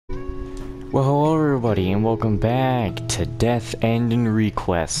Well, hello everybody, and welcome back to Death Ending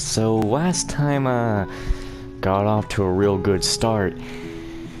Request. So, last time, got off to a real good start.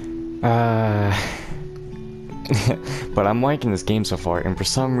 But I'm liking this game so far, and for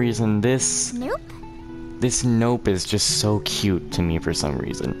some reason, this nope is just so cute to me for some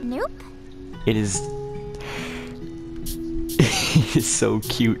reason. Nope? It is... it is so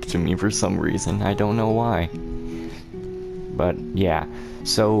cute to me for some reason, I don't know why. But, yeah.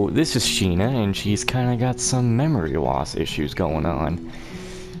 So, this is Sheena, and she's kinda got some memory loss issues going on.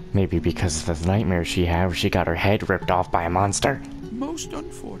 Maybe because of the nightmare she had where she got her head ripped off by a monster. Most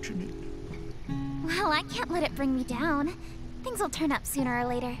unfortunate. Well, I can't let it bring me down. Things will turn up sooner or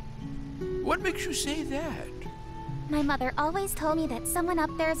later. What makes you say that? My mother always told me that someone up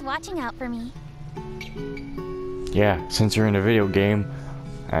there is watching out for me. Yeah, since you're in a video game,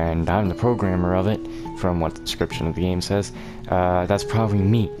 and I'm the programmer of it, from what the description of the game says, that's probably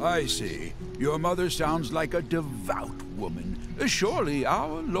me. I see. Your mother sounds like a devout woman. Surely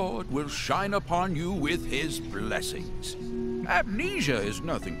our Lord will shine upon you with his blessings. Amnesia is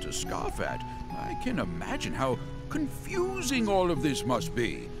nothing to scoff at. I can imagine how confusing all of this must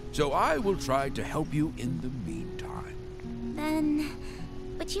be. So I will try to help you in the meantime. Then,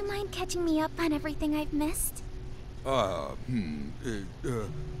 would you mind catching me up on everything I've missed? Well,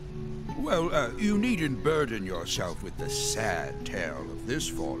 you needn't burden yourself with the sad tale of this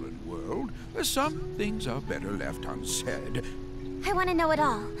fallen world. Some things are better left unsaid. I want to know it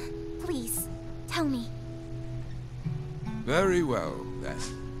all. Please, tell me. Very well,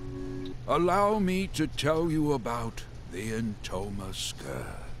 then. Allow me to tell you about the Entoma Scourge.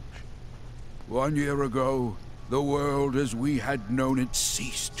 1 year ago, the world as we had known it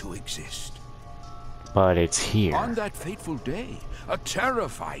ceased to exist. But it's here. On that fateful day, a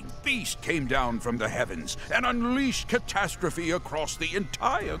terrifying beast came down from the heavens and unleashed catastrophe across the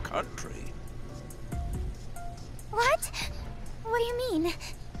entire country. What? What do you mean?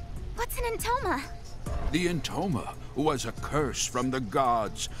 What's an Entoma? The Entoma was a curse from the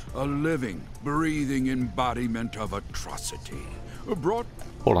gods, a living, breathing embodiment of atrocity. Brought...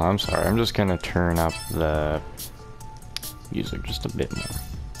 Hold on, I'm sorry. I'm just gonna turn up the music just a bit more.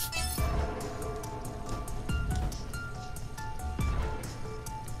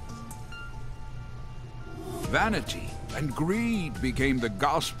 Vanity and greed became the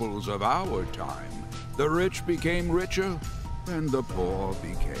gospels of our time. The rich became richer, and the poor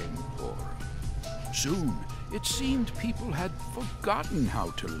became poorer. Soon, it seemed people had forgotten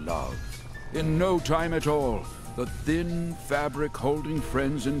how to love. In no time at all, the thin fabric holding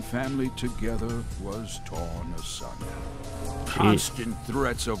friends and family together was torn asunder. Constant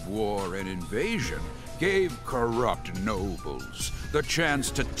threats of war and invasion gave corrupt nobles the chance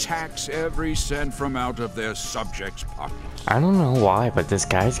to tax every cent from out of their subjects' pockets. I don't know why, but this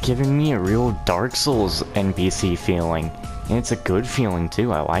guy's giving me a real Dark Souls NPC feeling. And it's a good feeling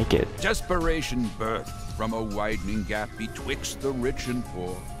too, I like it. Desperation birthed from a widening gap betwixt the rich and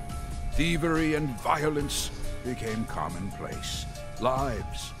poor. Thievery and violence became commonplace.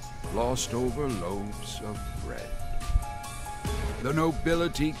 Lives lost over loaves of bread. The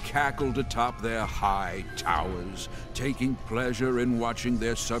nobility cackled atop their high towers, taking pleasure in watching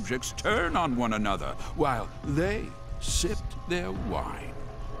their subjects turn on one another, while they sipped their wine.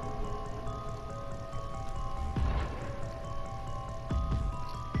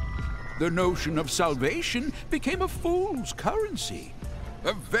 The notion of salvation became a fool's currency.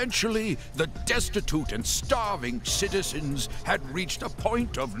 Eventually, the destitute and starving citizens had reached a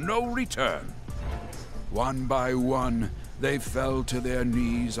point of no return. One by one, they fell to their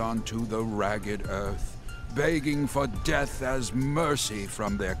knees onto the ragged earth, begging for death as mercy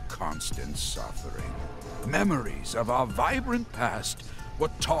from their constant suffering. Memories of our vibrant past were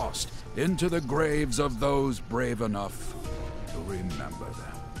tossed into the graves of those brave enough to remember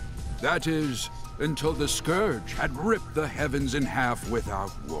them. That is, until the Scourge had ripped the heavens in half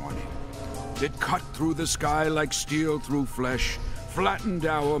without warning. It cut through the sky like steel through flesh, flattened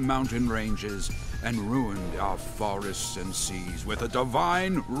our mountain ranges, and ruined our forests and seas with a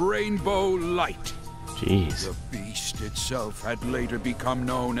divine rainbow light. Jeez. The beast itself had later become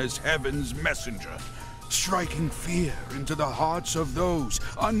known as Heaven's Messenger, striking fear into the hearts of those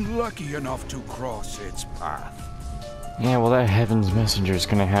unlucky enough to cross its path. Yeah, well that Heaven's Messenger's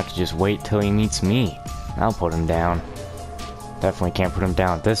gonna have to just wait till he meets me. I'll put him down. Definitely can't put him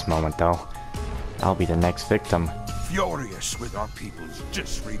down at this moment though. I'll be the next victim. Furious with our people's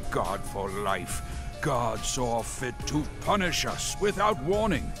disregard for life, God saw fit to punish us without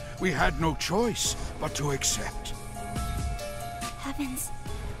warning. We had no choice but to accept. Heavens.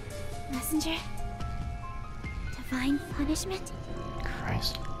 Messenger? Divine punishment?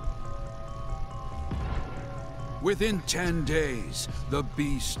 Christ. Within 10 days, the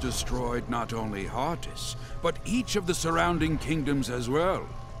beast destroyed not only Hardis, but each of the surrounding kingdoms as well.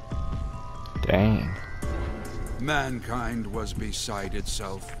 Dang. Mankind was beside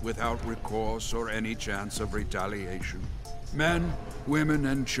itself, without recourse or any chance of retaliation. Men, women,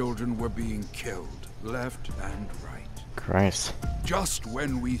 and children were being killed, left and right. Christ. Just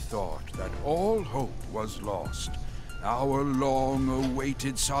when we thought that all hope was lost, our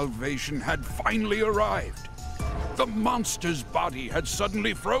long-awaited salvation had finally arrived. The monster's body had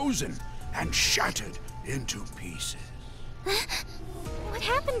suddenly frozen and shattered into pieces. What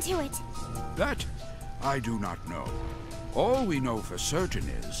happened to it? That I do not know. All we know for certain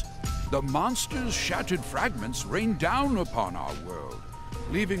is the monster's shattered fragments rained down upon our world,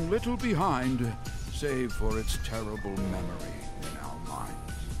 leaving little behind save for its terrible memory in our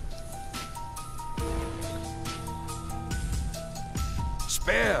minds.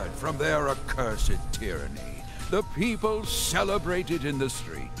 Spared from their accursed tyranny, the people celebrated in the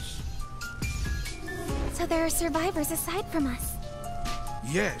streets. So there are survivors aside from us.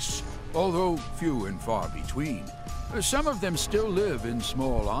 Yes, although few and far between. Some of them still live in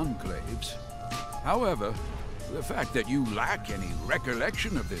small enclaves. However, the fact that you lack any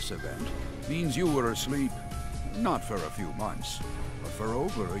recollection of this event means you were asleep, not for a few months, but for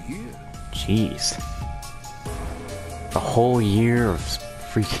over a year. Jeez. A whole year of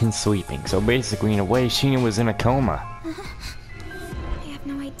freaking sleeping. So basically, in a way, Sheena was in a coma. I have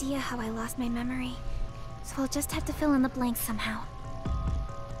no idea how I lost my memory, so I'll just have to fill in the blanks somehow.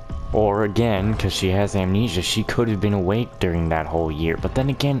 Or again, because she has amnesia, she could have been awake during that whole year. But then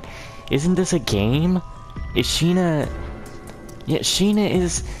again, isn't this a game? Is Sheena... Yeah, Sheena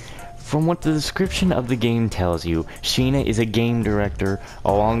is... From what the description of the game tells you, Sheena is a game director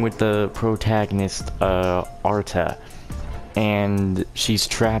along with the protagonist, Arta. And she's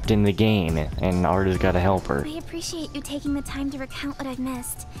trapped in the game, and Arta's gotta help her. I appreciate you taking the time to recount what I've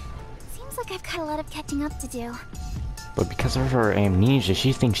missed. Seems like I've got a lot of catching up to do. But because of her amnesia,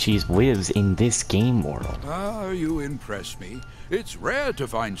 she thinks she lives in this game world. Ah, you impress me. It's rare to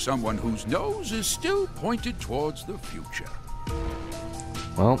find someone whose nose is still pointed towards the future.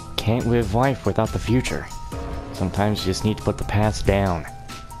 Well, can't live life without the future. Sometimes you just need to put the past down.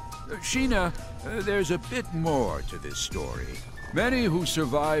 Sheena, there's a bit more to this story. Many who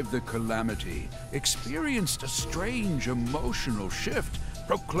survived the calamity experienced a strange emotional shift,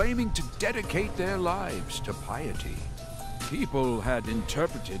 proclaiming to dedicate their lives to piety. People had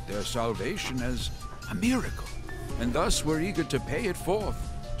interpreted their salvation as a miracle, and thus were eager to pay it forth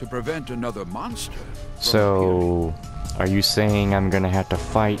to prevent another monster from appearing. So, are you saying I'm gonna have to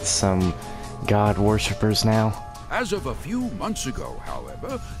fight some god worshippers now? As of a few months ago,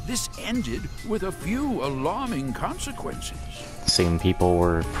 however, this ended with a few alarming consequences. Seeing people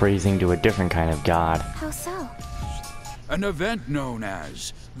were praising to a different kind of god. How so? An event known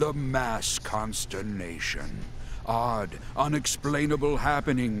as the Mass Consternation. Odd, unexplainable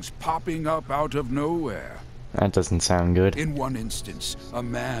happenings popping up out of nowhere. That doesn't sound good. In one instance, a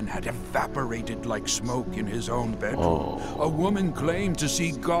man had evaporated like smoke in his own bedroom. Oh. A woman claimed to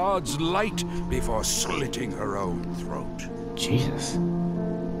see God's light before slitting her own throat. Jesus.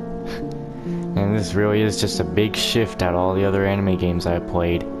 And this really is just a big shift out of all the other anime games I've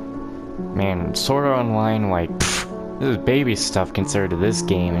played. Man, Sword Art Online, like, this is baby stuff compared to this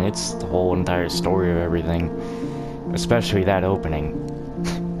game, and it's the whole entire story of everything. Especially that opening.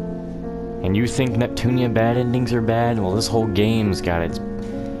 And you think Neptunia bad endings are bad? Well, this whole game's got its...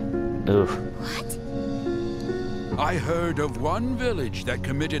 Ugh. What? I heard of one village that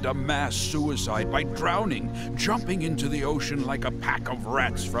committed a mass suicide by drowning, jumping into the ocean like a pack of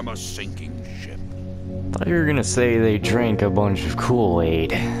rats from a sinking ship. Thought you were gonna say they drank a bunch of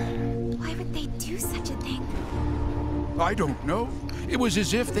Kool-Aid. Why would they do such a thing? I don't know. It was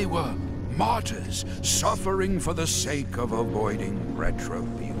as if they were martyrs, suffering for the sake of avoiding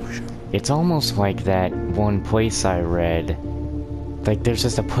retribution. It's almost like that one place I read. Like, there's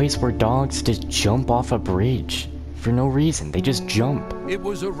just a place where dogs just jump off a bridge. For no reason, they just jump. It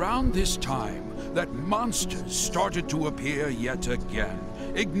was around this time that monsters started to appear yet again,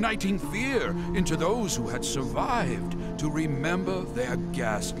 igniting fear into those who had survived to remember their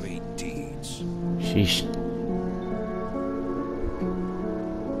ghastly deeds. Sheesh.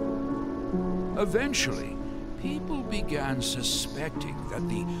 Eventually, people began suspecting that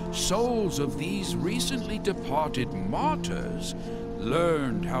the souls of these recently departed martyrs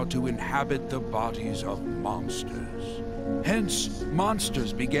learned how to inhabit the bodies of monsters. Hence,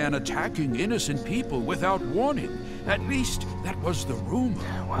 monsters began attacking innocent people without warning. At least, that was the rumor.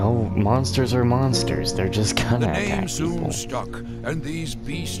 Well, monsters are monsters. They're just The gonna name attack soon people. stuck, and these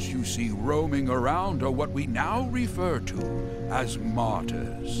beasts you see roaming around are what we now refer to as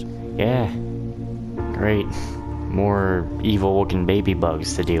martyrs. Yeah. Great. More evil-looking baby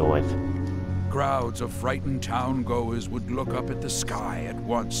bugs to deal with. Crowds of frightened town-goers would look up at the sky at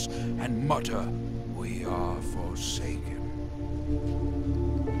once and mutter, "We are forsaken."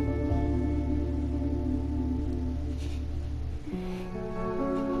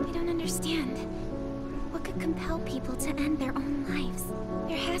 I don't understand. What could compel people to end their own lives?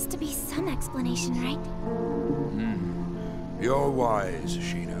 There has to be some explanation, right? You're wise,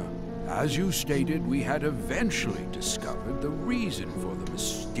 Sheena. As you stated, we had eventually discovered the reason for the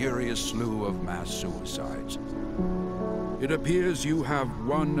mysterious slew of mass suicides. It appears you have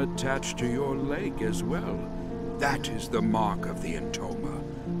one attached to your leg as well. That is the mark of the Entoma,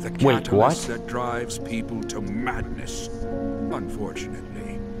 the Wait, catalyst what? that drives people to madness.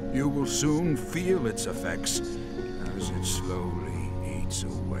 Unfortunately, you will soon feel its effects as it slowly eats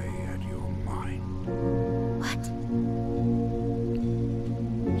away at your mind. What?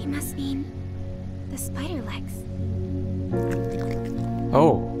 He must mean the spider legs.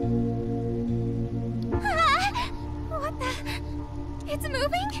 Oh. Ah! What the? It's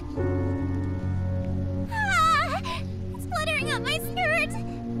moving? Ah! It's fluttering up my skirt!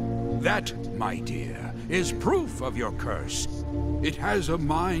 That, my dear, is proof of your curse. It has a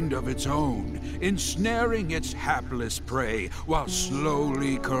mind of its own, ensnaring its hapless prey while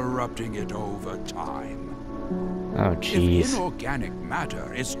slowly corrupting it over time. Oh, If jeez. inorganic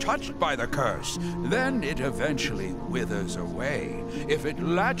matter is touched by the curse, then it eventually withers away. If it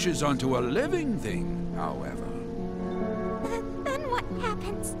latches onto a living thing, however, Then what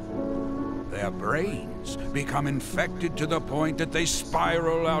happens? their brains become infected to the point that they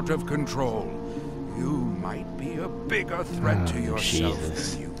spiral out of control. You might be a bigger threat to Oh, yourself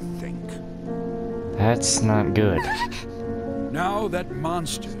Jesus. than you think. That's not good. Now that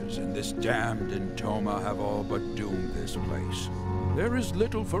monsters in this damned Entoma have all but doomed this place, there is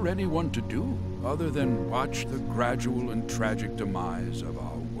little for anyone to do other than watch the gradual and tragic demise of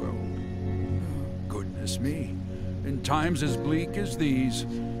our world. Goodness me, in times as bleak as these,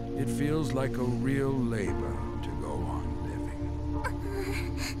 it feels like a real labor to go on living.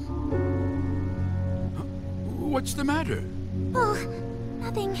 Huh? What's the matter? Oh,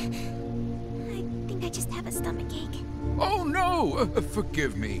 nothing. I think I just have a stomachache. Oh no!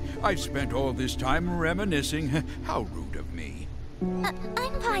 Forgive me. I've spent all this time reminiscing. How rude of me.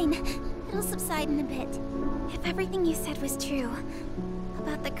 I'm fine. It'll subside in a bit. If everything you said was true,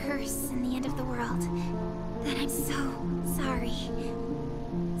 about the curse and the end of the world, then I'm so sorry.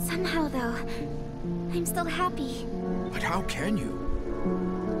 Somehow, though, I'm still happy. But how can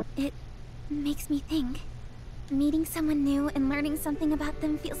you? It makes me think. Meeting someone new and learning something about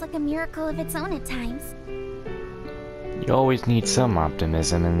them feels like a miracle of its own at times. You always need some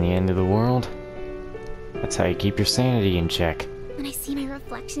optimism in the end of the world. That's how you keep your sanity in check. When I see my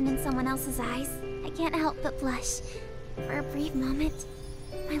reflection in someone else's eyes, I can't help but blush. For a brief moment,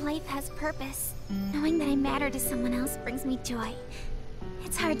 my life has purpose. Knowing that I matter to someone else brings me joy.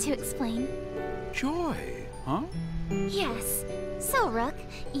 It's hard to explain. Joy, huh? Yes. So, Rook,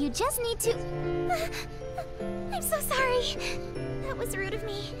 you just need to... I'm so sorry. That was rude of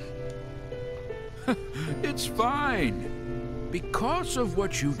me. It's fine. Because of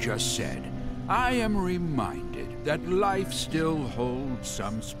what you just said, I am reminded that life still holds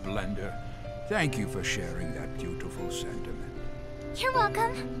some splendor. Thank you for sharing that beautiful sentiment. You're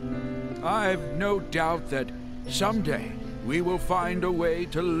welcome. I've no doubt that someday we will find a way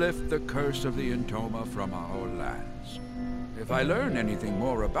to lift the curse of the Entoma from our lands. If I learn anything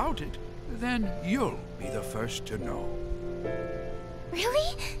more about it, then you'll be the first to know.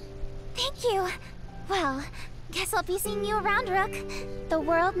 Really? Thank you. Well, guess I'll be seeing you around, Rook. The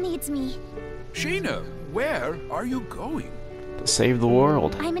world needs me. Sheena, where are you going? To save the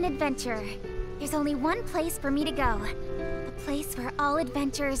world. I'm an adventurer. There's only one place for me to go. The place where all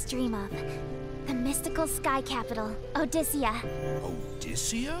adventurers dream of. The mystical sky capital, Odyssea.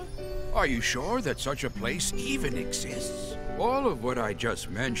 Odyssea? Are you sure that such a place even exists? All of what I just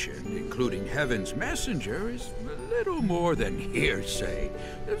mentioned, including Heaven's Messenger, is a little more than hearsay.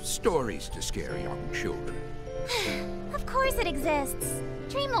 Stories to scare young children. Of course it exists.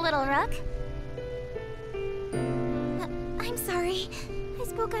 Dream a little, Rook. I'm sorry. I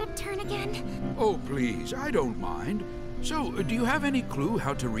spoke out of turn again. Oh, please, I don't mind. So, do you have any clue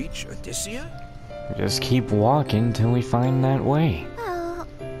how to reach Odyssea? Just keep walking till we find that way.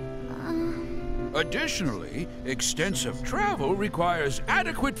 Oh, Additionally, extensive travel requires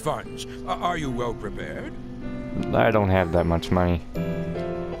adequate funds. Are you well prepared? I don't have that much money.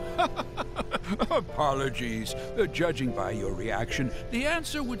 Apologies. Judging by your reaction, the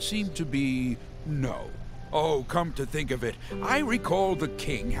answer would seem to be no. Oh, come to think of it, I recall the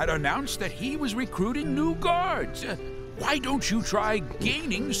king had announced that he was recruiting new guards. Why don't you try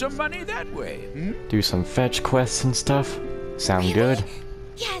gaining some money that way? Do some fetch quests and stuff? Sound Really? good?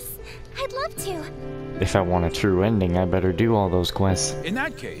 Yes, I'd love to. If I want a true ending, I better do all those quests. In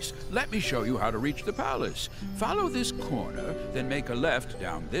that case, let me show you how to reach the palace. Follow this corner, then make a left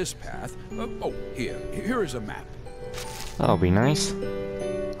down this path. Here is a map. That'll be nice.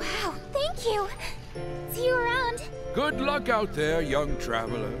 Wow, thank you. See you around. Good luck out there, young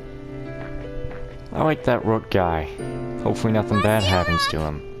traveler. I like that rook guy. Hopefully nothing bad happens to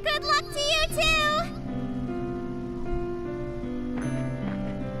him. Good luck to you too.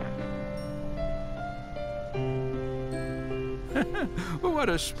 What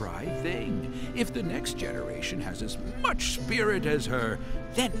a spry thing. If the next generation has as much spirit as her,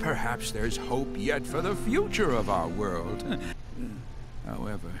 then perhaps there's hope yet for the future of our world.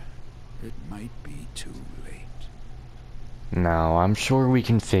 However, it might be too late. No, I'm sure we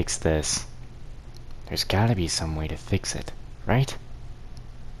can fix this. There's gotta be some way to fix it, right?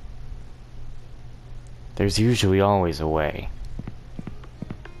 There's usually always a way.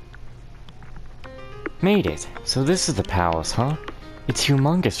 Made it! So this is the palace, huh? It's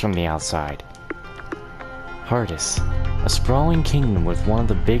humongous from the outside. Hardis, a sprawling kingdom with one of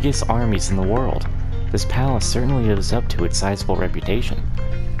the biggest armies in the world. This palace certainly lives up to its sizable reputation.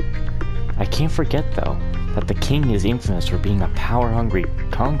 I can't forget, though, that the king is infamous for being a power-hungry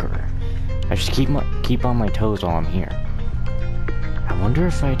conqueror. I should keep on my toes while I'm here. I wonder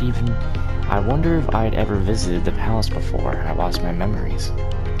if I'd ever visited the palace before I lost my memories.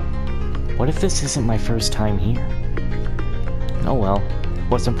 What if this isn't my first time here? Oh well,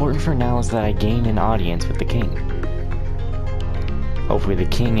 what's important for now is that I gain an audience with the king. Hopefully the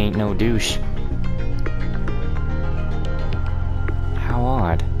king ain't no douche. How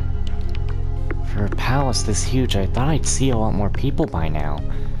odd. For a palace this huge, I thought I'd see a lot more people by now.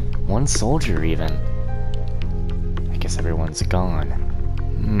 One soldier, even. I guess everyone's gone.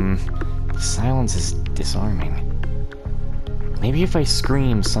 The silence is disarming. Maybe if I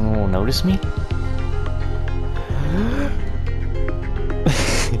scream, someone will notice me?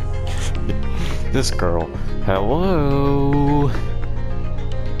 This girl. Hello?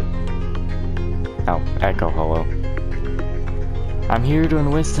 Oh, echo hello. I'm here to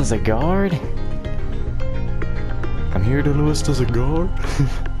enlist as a guard? I'm here to enlist as a guard?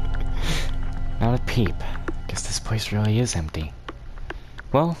 Not a peep. Guess this place really is empty.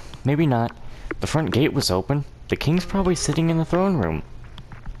 Well, maybe not. The front gate was open. The king's probably sitting in the throne room.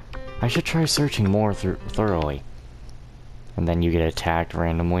 I should try searching more thoroughly. And then you get attacked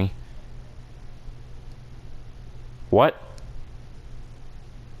randomly. What?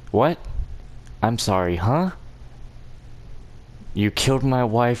 What? I'm sorry, huh? You killed my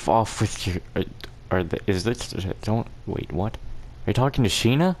wife off with your... don't... Wait, what? Are you talking to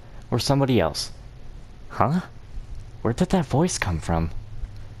Sheena? Or somebody else? Huh? Where did that voice come from?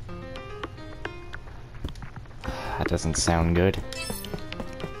 That doesn't sound good.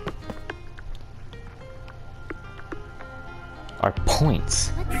 Our points.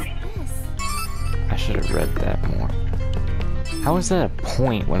 What's this? I should have read that more. How is that a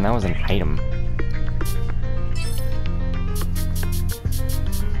point when that was an item?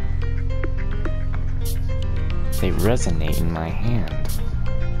 They resonate in my hand.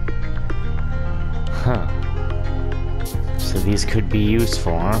 Huh. So these could be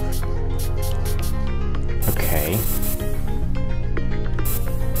useful, huh? Okay.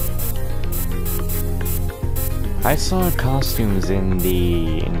 I saw costumes in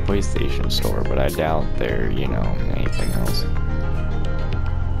the PlayStation store, but I doubt they're, you know, anything else.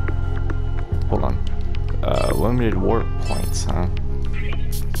 Hold on. Limited warp points, huh?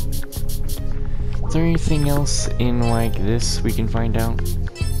 Is there anything else in like this we can find out?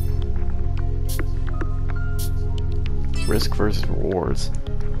 Risk versus rewards.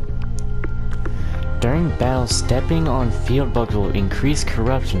 During battle, stepping on field bugs will increase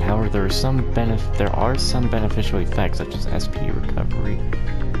corruption. However, there are some beneficial effects, such as SP recovery.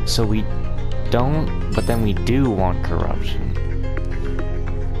 So we don't, but then we do want corruption.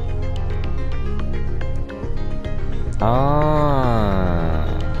 Ah.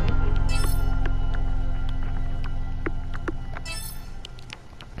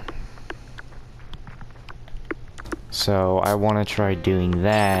 So I want to try doing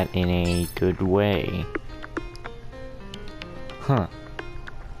that in a good way. Huh.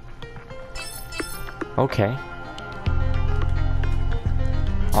 Okay.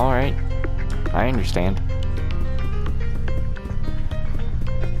 Alright. I understand.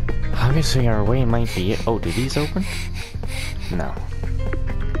 Obviously our way might be it. Oh, do these open? No.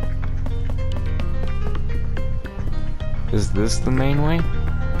 Is this the main way?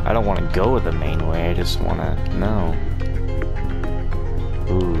 I don't want to go the main way, I just want to know.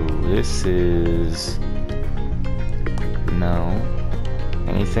 Ooh, this is... No.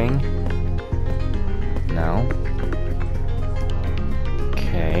 Anything? No.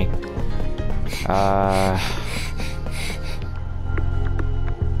 Okay.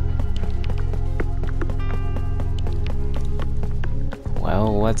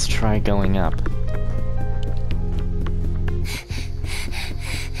 Well, let's try going up.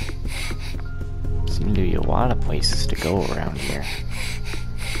 Seem to be a lot of places to go around here.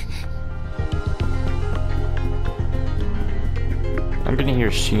 I'm gonna hear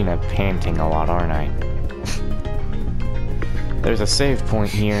Sheena panting a lot, aren't I? There's a save point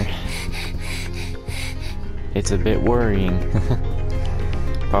here. It's a bit worrying.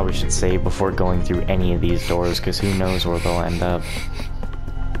 Probably should save before going through any of these doors, because who knows where they'll end up.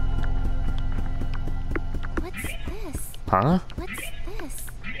 What's this? Huh? What's this?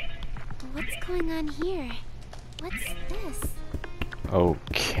 What's going on here? What's this?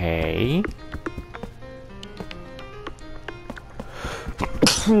 Okay.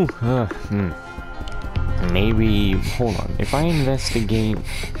 Maybe, hold on, if I investigate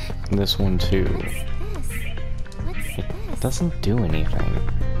this one too, it doesn't do anything.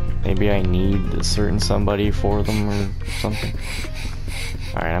 Maybe I need a certain somebody for them or something.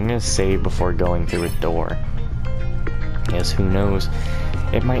 Alright, I'm gonna save before going through a door. Yes, who knows,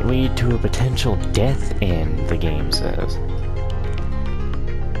 it might lead to a potential death end, the game says.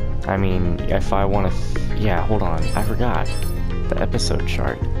 I mean, if I want to, yeah, hold on, I forgot. The episode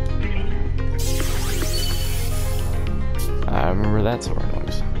chart. I remember that sort of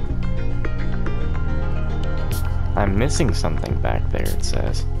noise. I'm missing something back there, it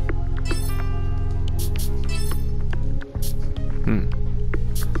says.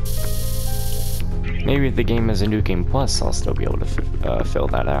 Maybe if the game has a new game plus, I'll still be able to fill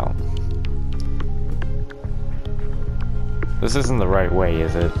that out. This isn't the right way,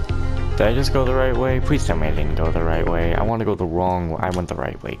 is it? Did I just go the right way? Please tell me I didn't go the right way. I want to go the wrong way. I went the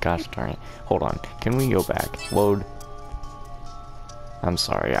right way. Gosh darn it. Hold on. Can we go back? Load. I'm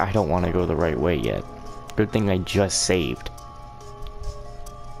sorry. I don't want to go the right way yet. Good thing I just saved.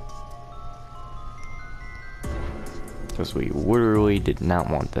 Because we literally did not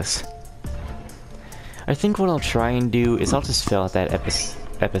want this. I think what I'll try and do is I'll just fill out that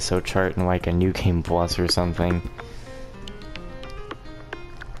episode chart in like a new game plus or something.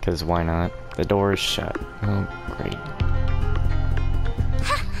 Because why not? The door is shut. Oh, great.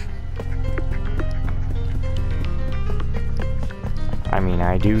 I mean,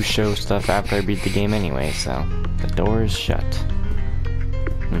 I do show stuff after I beat the game anyway, so... The door is shut.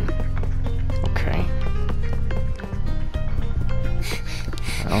 Okay.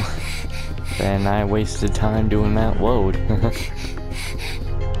 Well, then I wasted time doing that load.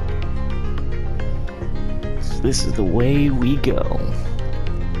 So this is the way we go.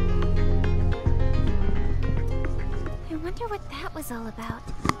 I wonder what that was all about.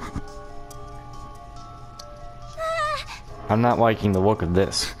 I'm not liking the look of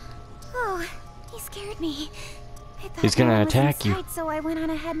this. Oh, he scared me. I thought He's gonna no one was attack you. inside, so I went on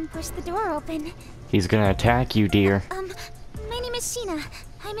ahead and pushed the door open. He's gonna attack you, dear. My name is Sheena.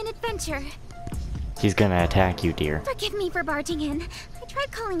 I'm an adventurer. He's gonna attack you, dear. Forgive me for barging in. I tried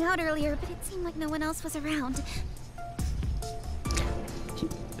calling out earlier, but it seemed like no one else was around.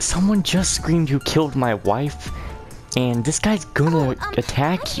 Someone just screamed you killed my wife, and this guy's gonna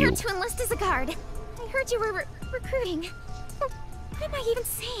attack I'm you. here to enlist as a guard. I heard you were recruiting. What am I even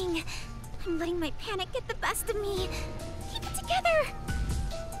saying? I'm letting my panic get the best of me. Keep it together.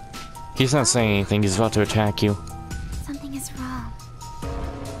 He's not saying anything, he's about to attack you. Something is wrong.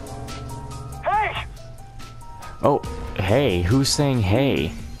 Hey! Oh, hey, who's saying hey?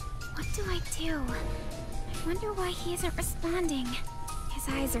 What do I do? I wonder why he isn't responding. His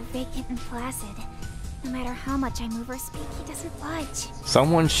eyes are vacant and placid. No matter how much I move or speak, he doesn't budge.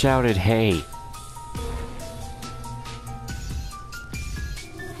 Someone shouted hey.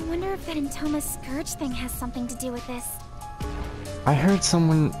 I wonder if that Entoma's Scourge thing has something to do with this. I heard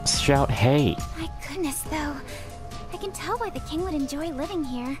someone shout hey. My goodness, though. I can tell why the king would enjoy living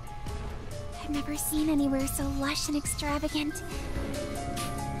here. I've never seen anywhere so lush and extravagant.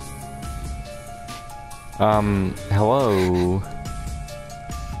 Hello?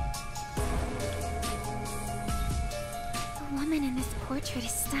 The woman in this portrait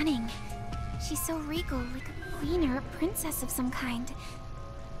is stunning. She's so regal, like a queen or a princess of some kind.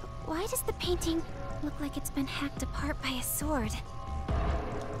 Why does the painting look like it's been hacked apart by a sword?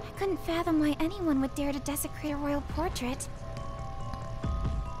 I couldn't fathom why anyone would dare to desecrate a royal portrait.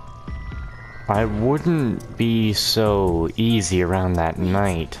 I wouldn't be so easy around that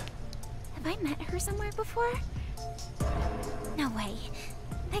night. Have I met her somewhere before? No way.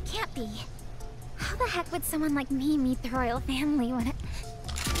 That can't be. How the heck would someone like me meet the royal family when it...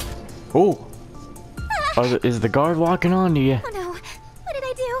 Oh! Is the guard walking on to you? Oh no! What did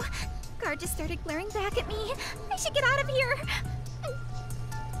I do? Guard just started glaring back at me. I should get out of here.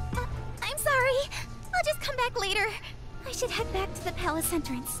 I'm sorry. I'll just come back later. I should head back to the palace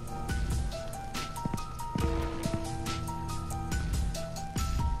entrance.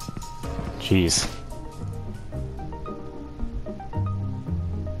 Jeez.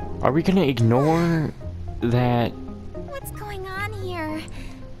 Are we gonna ignore that? What's going on here?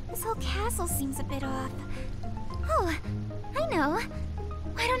 This whole castle seems a bit off. Oh, I know.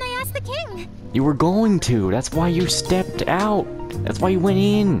 Why don't I ask the king? You were going to. That's why you stepped out. That's why you went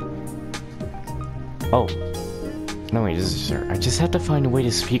in. Oh. No, wait, sir. I just have to find a way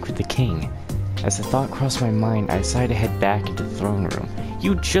to speak with the king. As the thought crossed my mind, I decided to head back into the throne room.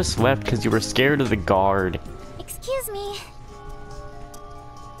 You just left because you were scared of the guard. Excuse me.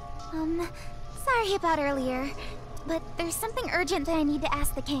 Sorry about earlier, but there's something urgent that I need to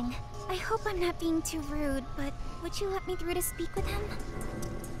ask the king. I hope I'm not being too rude, but would you let me through to speak with him?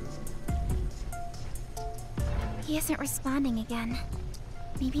 He isn't responding again.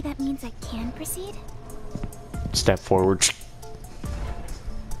 Maybe that means I can proceed? Step forward.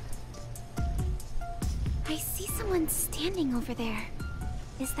 I see someone standing over there.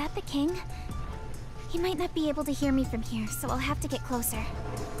 Is that the king? He might not be able to hear me from here, so I'll have to get closer.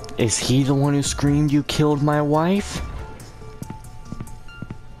 Is he the one who screamed you killed my wife?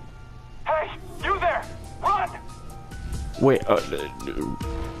 Hey, you there! Run! Wait,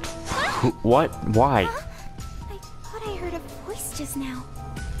 what? Why? Huh? I thought I heard a voice just now.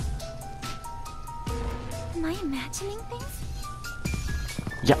 Am I imagining things?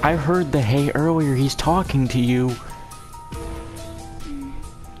 Yeah, I heard the hey earlier. He's talking to you.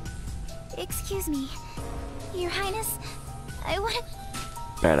 Excuse me. Your Highness, I want to...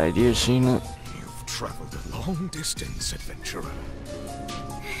 Bad idea, Sheena. You've traveled a long distance, adventurer.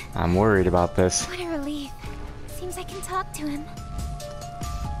 I'm worried about this. What a relief. Seems I can talk to him.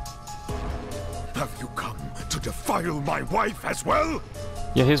 Have you come to defile my wife as well?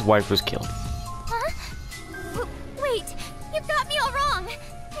 Yeah, his wife was killed. Huh? Wait, you've got me all wrong.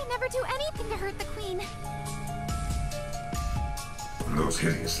 I never do anything to hurt the queen. Those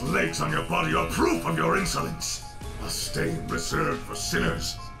hideous legs on your body are proof of your insolence. A stain reserved for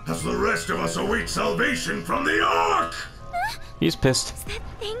sinners, as the rest of us await salvation from the Ark! He's pissed. Is that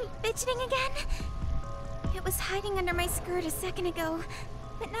thing fidgeting again? It was hiding under my skirt a second ago,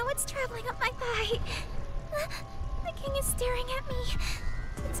 but now it's traveling up my thigh. The king is staring at me.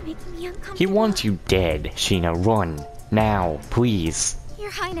 It's making me uncomfortable. He wants you dead, Sheena. Run. Now, please.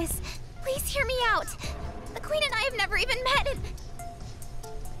 Your Highness, please hear me out. The queen and I have never even met and...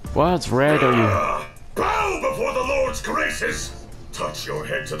 What's red are you? Bow before the Lord's graces! Touch your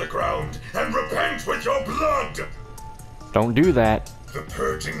head to the ground and repent with your blood! Don't do that. The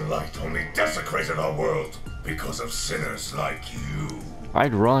purging light only desecrated our world because of sinners like you.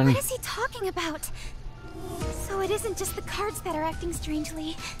 I'd run. What is he talking about? So it isn't just the cards that are acting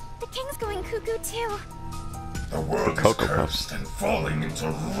strangely. The king's going cuckoo too. The world is Cocoa cursed and falling into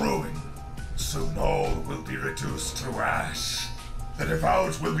ruin. Soon all will be reduced to ash. The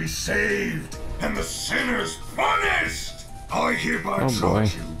devout will be saved, and the sinners punished! I hereby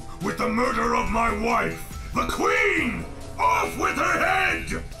charge you with the murder of my wife, the Queen! Off with her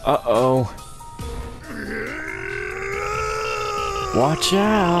head! Uh-oh. Watch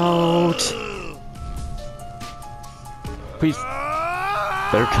out! Please.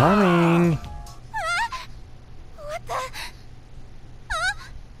 They're coming! What the...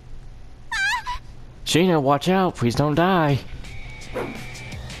 Sheena, watch out! Please don't die!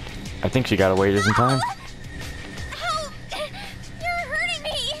 I think she got away just in time. Help! You're hurting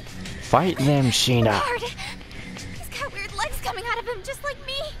me! Fight them, Sheena! Guard! He's got weird legs coming out of him just like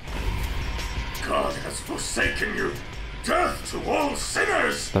me! God has forsaken you! Death to all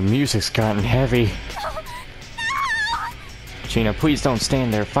sinners! The music's gotten heavy. No! Sheena, please don't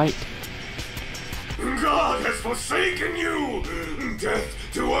stand there. Fight. God has forsaken you! Death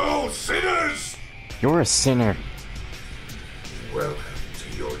to all sinners! You're a sinner. Welcome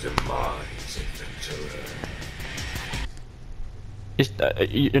to your demise, adventurer.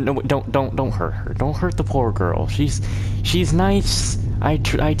 No, don't hurt her. Don't hurt the poor girl. She's nice. I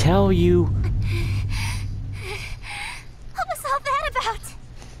tell you.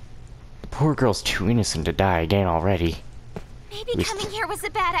 poor girl's too innocent to die again already. Maybe coming here was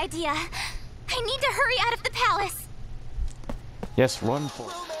a bad idea. I need to hurry out of the palace. Yes, run for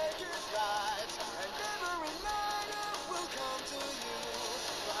it.